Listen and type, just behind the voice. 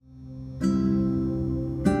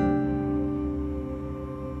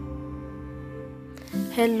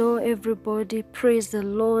Hello everybody, praise the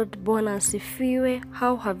Lord. Bwana asifiwe.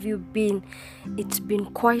 How have you been? It's been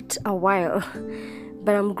quite a while,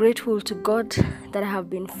 but I'm grateful to God that I have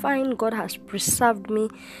been fine. God has preserved me.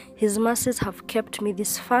 His mercies have kept me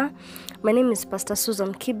this far. My name is Pastor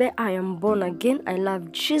Susan Kibe. I am born again. I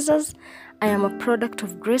love Jesus. I am a product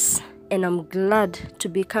of grace, and I'm glad to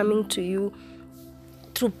be coming to you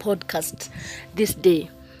through podcast this day.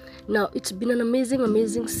 Now, it's been an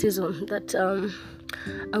amazing season that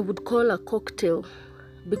I would call a cocktail,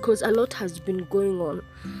 because a lot has been going on.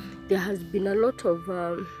 There has been a lot of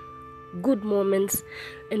good moments,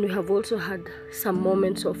 and we have also had some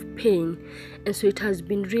moments of pain, and so it has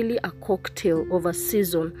been really a cocktail of a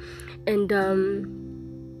season. And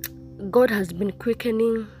God has been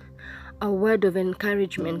quickening a word of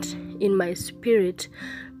encouragement in my spirit,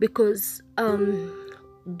 because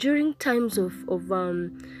during times of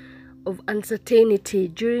uncertainty,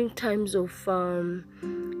 during times of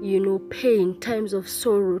pain, times of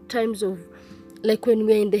sorrow, times of, like, when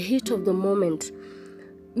we're in the heat of the moment,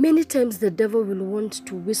 many times the devil will want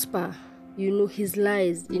to whisper his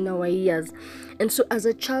lies in our ears. And so as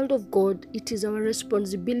a child of God, it is our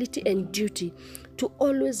responsibility and duty to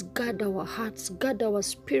always guard our hearts, guard our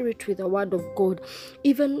spirit with the word of God.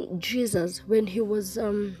 Even Jesus, when he was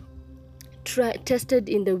tested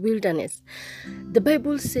in the wilderness, the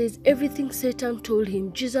Bible says everything Satan told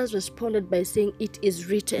him, Jesus responded by saying, "It is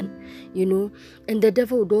written," and the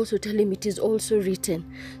devil would also tell him, "It is also written."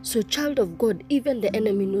 So, child of God, even the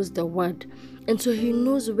enemy knows the word, and so he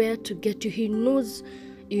knows where to get you. He knows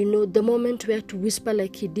the moment where to whisper,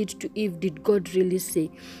 like he did to Eve, "Did God really say?"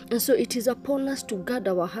 And so it is upon us to guard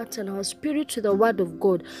our hearts and our spirit to the word of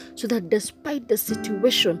God, so that despite the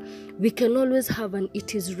situation, we can always have an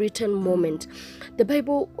 "it is written" moment. The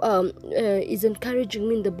Bible is encouraging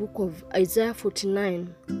me in the book of Isaiah 49.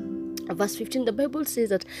 Verse 15, the Bible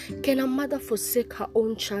says that, "Can a mother forsake her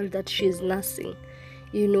own child that she is nursing?"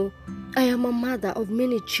 I am a mother of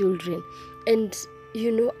many children, and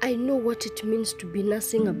I know what it means to be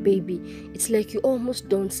nursing a baby. It's like you almost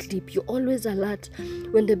don't sleep. You're always alert.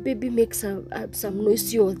 When the baby makes some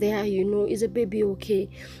noise, you're there, is a baby okay?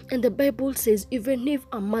 And the Bible says, even if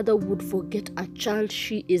a mother would forget a child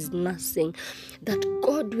she is nursing, that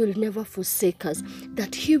God will never forsake us,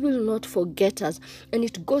 that he will not forget us. And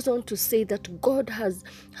it goes on to say that God has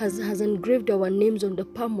engraved our names on the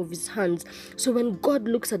palm of his hands. So when God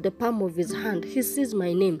looks at the palm of his hand, he sees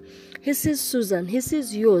my name. He sees Susan. He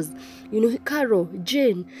sees yours. Carol,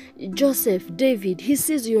 Jane, Joseph, David. He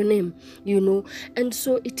sees your name, And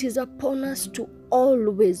so it is upon us to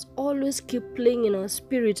always keep playing in our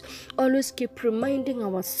spirit, always keep reminding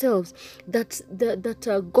ourselves that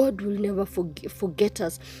God will never forget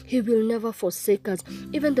us. He will never forsake us.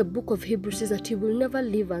 Even the book of Hebrews says that he will never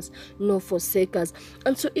leave us nor forsake us.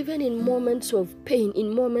 And so even in moments of pain,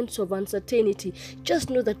 in moments of uncertainty, just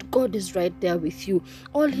know that God is right there with you.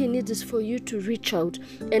 All he needs is for you to reach out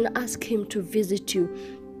and ask him to visit you.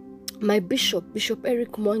 My Bishop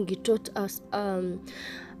Eric Mwangi, taught us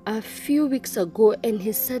a few weeks ago, and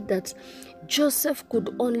he said that Joseph could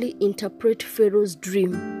only interpret Pharaoh's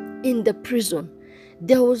dream in the prison.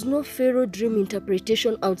 There was no Pharaoh dream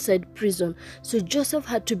interpretation outside prison. So Joseph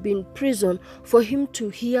had to be in prison for him to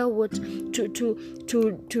hear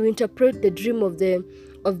to interpret the dream of the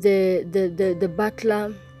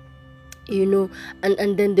butler,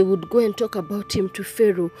 and then they would go and talk about him to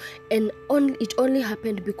Pharaoh. And it only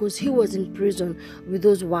happened because he was in prison with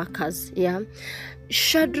those workers.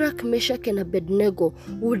 Shadrach, Meshach, and Abednego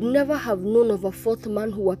would never have known of a fourth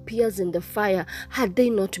man who appears in the fire had they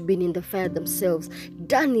not been in the fire themselves.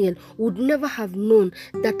 Daniel would never have known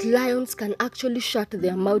that lions can actually shut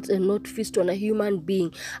their mouths and not feast on a human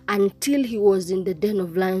being until he was in the den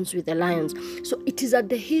of lions with the lions. So it is at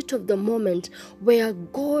the heat of the moment where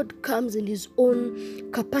God comes in his own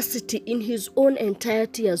capacity, in his own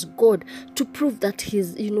entirety as God, to prove that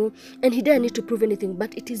he's, and he didn't need to prove anything,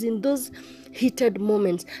 but it is in those heated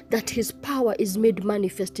moments that his power is made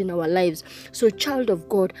manifest in our lives. So, child of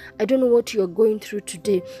God, I don't know what you are going through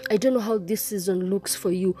today. I don't know how this season looks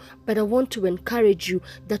for you, but I want to encourage you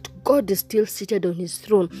that God is still seated on his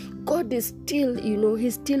throne. God is still, he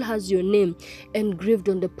still has your name engraved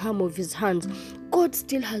on the palm of his hands. God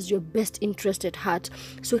still has your best interest at heart.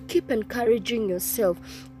 So keep encouraging yourself.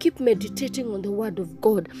 Keep meditating on the word of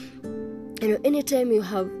God. Anytime you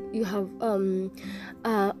have a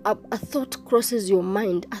thought crosses your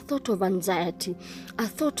mind, a thought of anxiety, a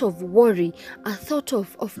thought of worry, a thought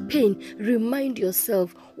of pain, remind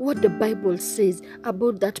yourself what the Bible says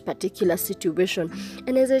about that particular situation.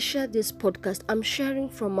 And as I share this podcast, I'm sharing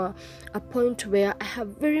from a point where I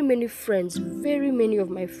have very many of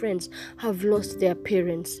my friends have lost their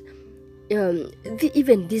parents.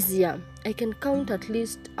 Even this year, I can count at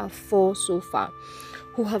least 4 so far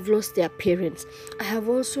who have lost their parents. I have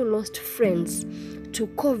also lost friends to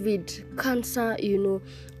COVID, cancer.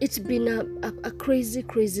 It's been a crazy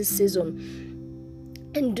season.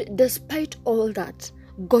 And despite all that,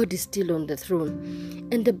 God is still on the throne.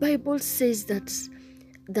 And the Bible says that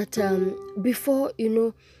before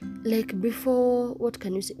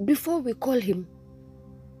we call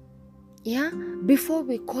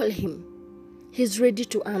him, he's ready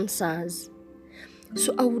to answer us.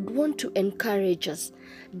 So I would want to encourage us,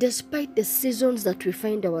 despite the seasons that we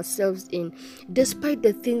find ourselves in, despite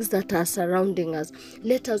the things that are surrounding us,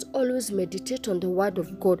 let us always meditate on the word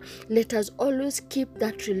of God. Let us always keep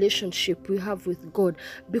that relationship we have with God,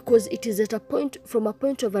 because it is from a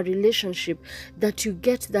point of a relationship that you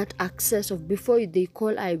get that access of, before they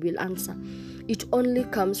call, I will answer. It only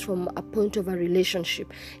comes from a point of a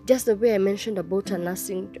relationship. Just the way I mentioned about a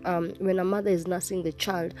nursing, when a mother is nursing the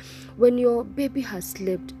child, when your baby has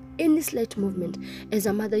slept, any slight movement, as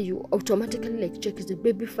a mother, you automatically check, is the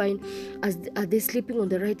baby fine? Are they sleeping on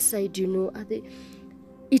the right side?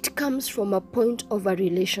 It comes from a point of a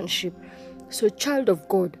relationship. So, child of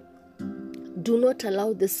God, do not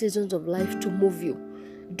allow the seasons of life to move you.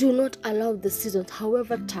 Do not allow the seasons,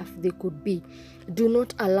 however tough they could be, do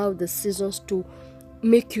not allow the seasons to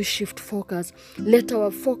make you shift focus. Let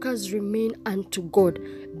our focus remain unto God,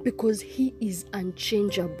 because He is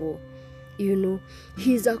unchangeable.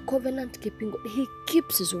 He is a covenant-keeping God. He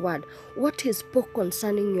keeps His word. What He spoke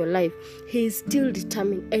concerning your life, He is still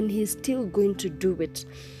determined, and He is still going to do it.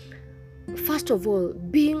 First of all,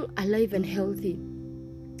 being alive and healthy,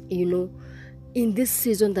 in this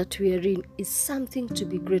season that we are in, is something to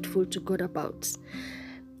be grateful to God about.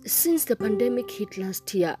 Since the pandemic hit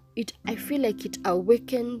last year, I feel like it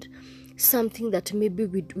awakened something that maybe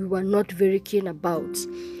we were not very keen about.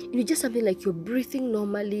 Just something like you're breathing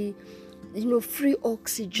normally, free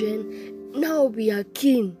oxygen. Now we are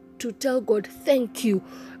keen to tell God thank you,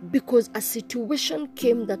 because a situation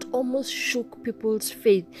came that almost shook people's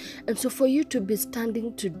faith. And so for you to be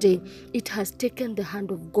standing today, it has taken the hand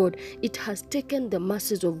of God. It has taken the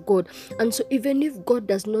mercies of God. And so even if God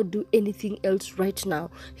does not do anything else right now,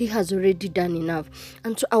 He has already done enough.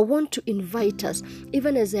 And so I want to invite us,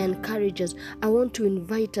 even as I encourage us, I want to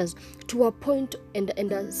invite us to a point and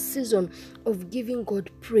a season of giving God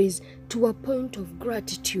praise, to a point of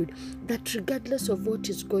gratitude, that regardless of what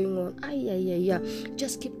is going on,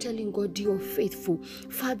 just keep telling God you are faithful.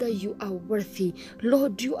 Father, you are worthy.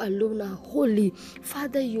 Lord, you alone are holy.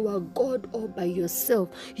 Father, you are God all by yourself.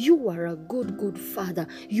 You are a good Father.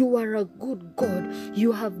 You are a good God.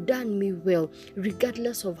 You have done me well,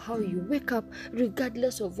 regardless of how you wake up,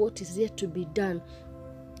 regardless of what is yet to be done.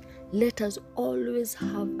 Let us always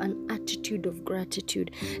have an attitude of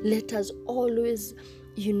gratitude. Let us always,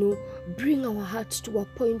 bring our hearts to a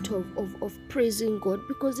point of praising God,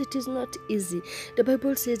 because it is not easy. The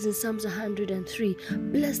Bible says in Psalms 103,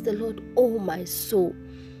 bless the Lord, oh my soul.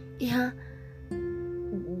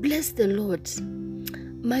 Bless the Lord.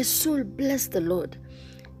 My soul, bless the Lord.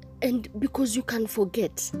 And because you can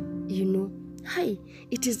forget,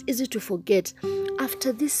 it is easy to forget.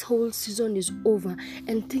 After this whole season is over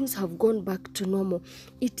and things have gone back to normal,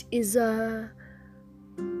 it is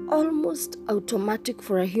almost automatic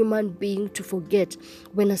for a human being to forget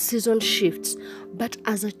when a season shifts. But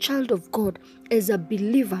as a child of God, as a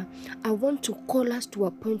believer, I want to call us to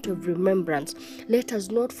a point of remembrance. Let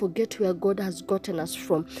us not forget where God has gotten us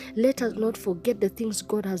from. Let us not forget the things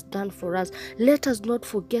God has done for us. Let us not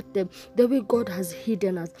forget the way God has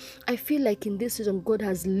hidden us. I feel like in this season, God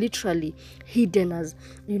has literally hidden us,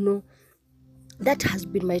 That has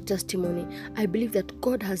been my testimony. I believe that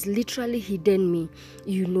God has literally hidden me.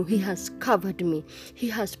 He has covered me. He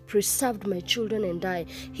has preserved my children and I.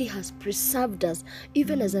 He has preserved us.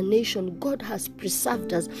 Even as a nation, God has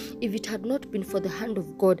preserved us. If it had not been for the hand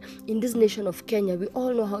of God in this nation of Kenya, we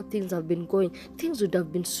all know how things have been going. Things would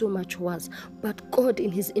have been so much worse. But God,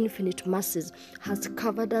 in His infinite mercies, has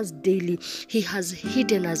covered us daily. He has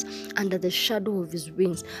hidden us under the shadow of His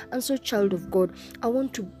wings. And so, child of God, I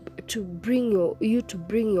want to bring your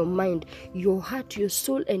mind, your heart, your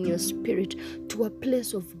soul, and your spirit to a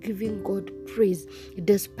place of giving God praise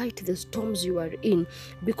despite the storms you are in,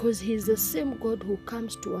 because He is the same God who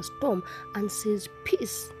comes to a storm and says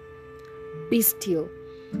peace, be still.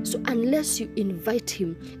 So unless you invite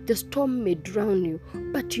him, the storm may drown you.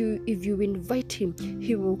 But if you invite him,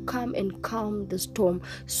 he will come and calm the storm.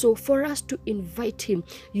 So for us to invite him,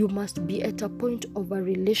 you must be at a point of a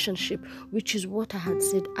relationship, which is what I had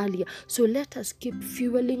said earlier. So let us keep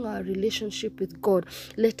fueling our relationship with God.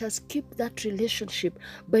 Let us keep that relationship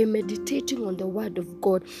by meditating on the word of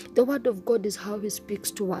God. The word of God is how he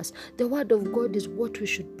speaks to us. The word of God is what we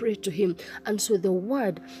should pray to him. And so the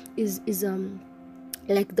word is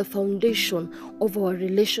like the foundation of our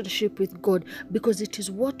relationship with God, because it is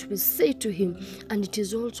what we say to him and it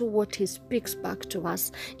is also what he speaks back to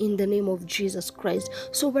us in the name of Jesus Christ.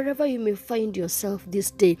 So wherever you may find yourself this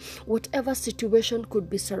day, whatever situation could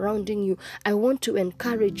be surrounding you, I want to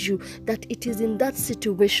encourage you that it is in that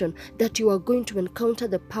situation that you are going to encounter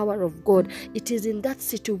the power of God. It is in that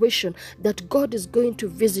situation that God is going to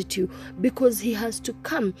visit you, because he has to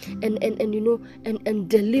come and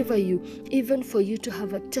deliver you, even for you to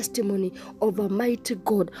have a testimony of a mighty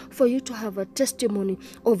God, for you to have a testimony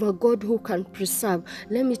of a God who can preserve.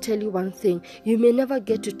 Let me tell you one thing, you may never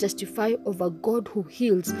get to testify of a God who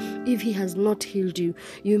heals if he has not healed you.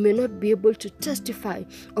 You may not be able to testify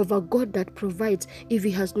of a God that provides if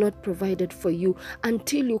he has not provided for you,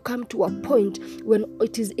 until you come to a point when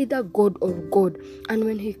it is either God or God, and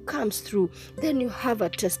when he comes through, then you have a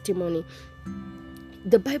testimony.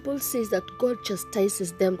 The Bible says that God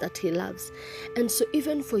chastises them that he loves. And so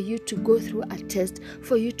even for you to go through a test,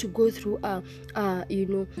 for you to go through a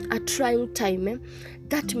trying time,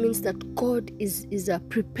 that means that God is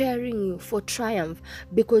preparing you for triumph,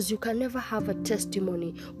 because you can never have a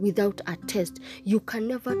testimony without a test. You can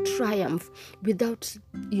never triumph without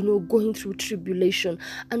going through tribulation.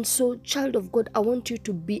 And so, child of God, I want you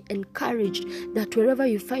to be encouraged that wherever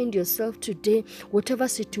you find yourself today, whatever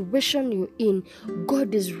situation you're in,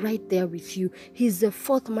 God is right there with you. He's the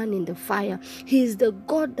fourth man in the fire. He is the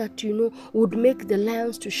God that would make the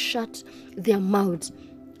lions to shut their mouths,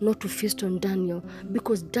 not to feast on Daniel,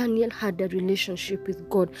 because Daniel had a relationship with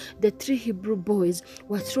God. The 3 Hebrew boys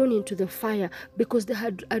were thrown into the fire because they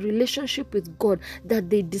had a relationship with God that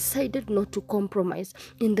they decided not to compromise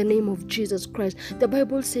in the name of Jesus Christ. The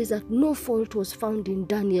Bible says that no fault was found in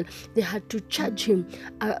Daniel. They had to charge him.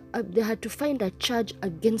 They had to find a charge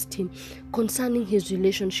against him concerning his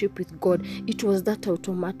relationship with God. It was that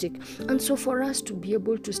automatic. And so for us to be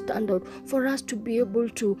able to stand out, for us to be able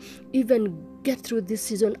to even get through this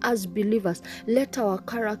season as believers, let our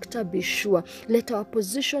character be sure. Let our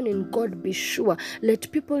position in God be sure.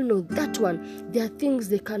 Let people know that one, there are things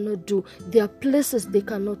they cannot do. There are places they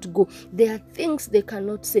cannot go. There are things they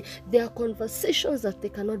cannot say. There are conversations that they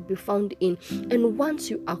cannot be found in. And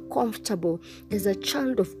once you are comfortable as a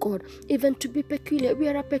child of God, even to be peculiar, we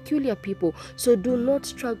are a peculiar people. So do not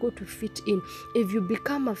struggle to fit in. If you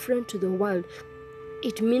become a friend to the world,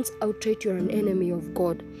 it means outright you're an enemy of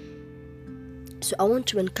God. So I want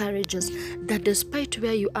to encourage us that despite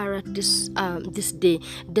where you are at this day,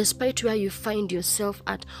 despite where you find yourself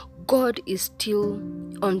at, God is still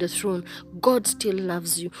on the throne. God still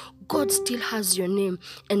loves you. God still has your name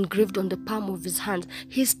engraved on the palm of his hand.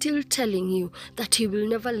 He's still telling you that he will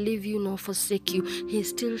never leave you nor forsake you. He's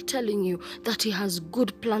still telling you that he has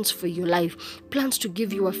good plans for your life, plans to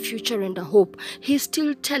give you a future and a hope. He's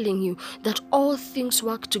still telling you that all things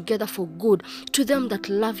work together for good to them that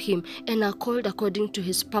love him and are called according to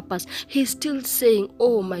his purpose. He's still saying,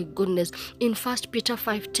 oh my goodness, in 1 Peter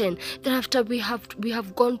 5:10, that after we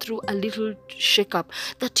have gone through a little shakeup,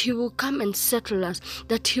 that he will come and settle us,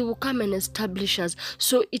 that he will come and establish us.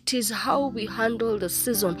 So it is how we handle the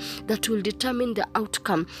season that will determine the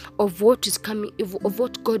outcome of what is coming, of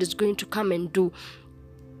what God is going to come and do.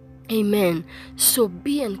 Amen. So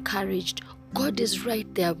be encouraged. God is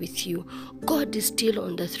right there with you. God is still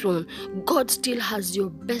on the throne. God still has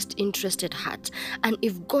your best interest at heart. And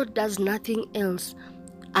if God does nothing else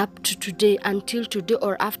up to today, until today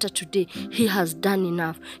or after today, he has done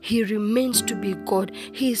enough. He remains to be God.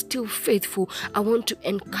 He is still faithful. I want to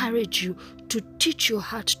encourage you to teach your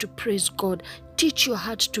heart to praise God. Teach your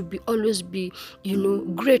heart to always be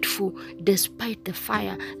grateful, despite the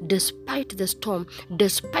fire, despite the storm,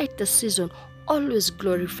 despite the season. Always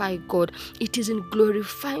glorify God. It is in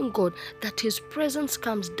glorifying God that his presence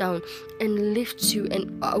comes down and lifts you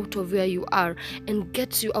and out of where you are and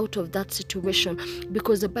gets you out of that situation,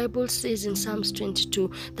 because the Bible says in Psalms 22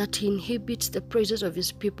 that he inhabits the praises of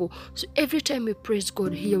his people. So every time you praise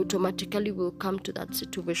God, he automatically will come to that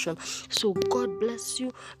situation. So God bless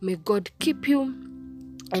you. May God keep you.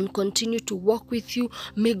 and continue to walk with you.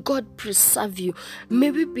 May God preserve you.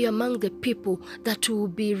 May we be among the people that will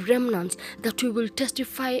be remnants, that we will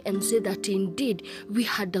testify and say that indeed we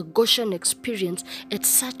had a Goshen experience at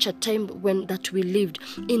such a time when that we lived,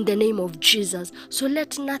 in the name of Jesus. So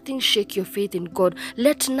let nothing shake your faith in God.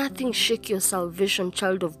 Let nothing shake your salvation,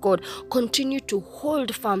 child of God. Continue to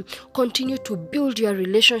hold firm, continue to build your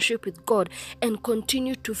relationship with God, and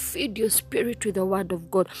continue to feed your spirit with the word of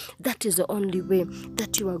God. That is the only way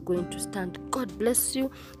that you are going to stand. God bless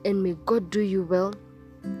you, and may God do you well.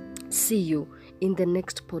 See you in the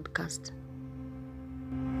next podcast.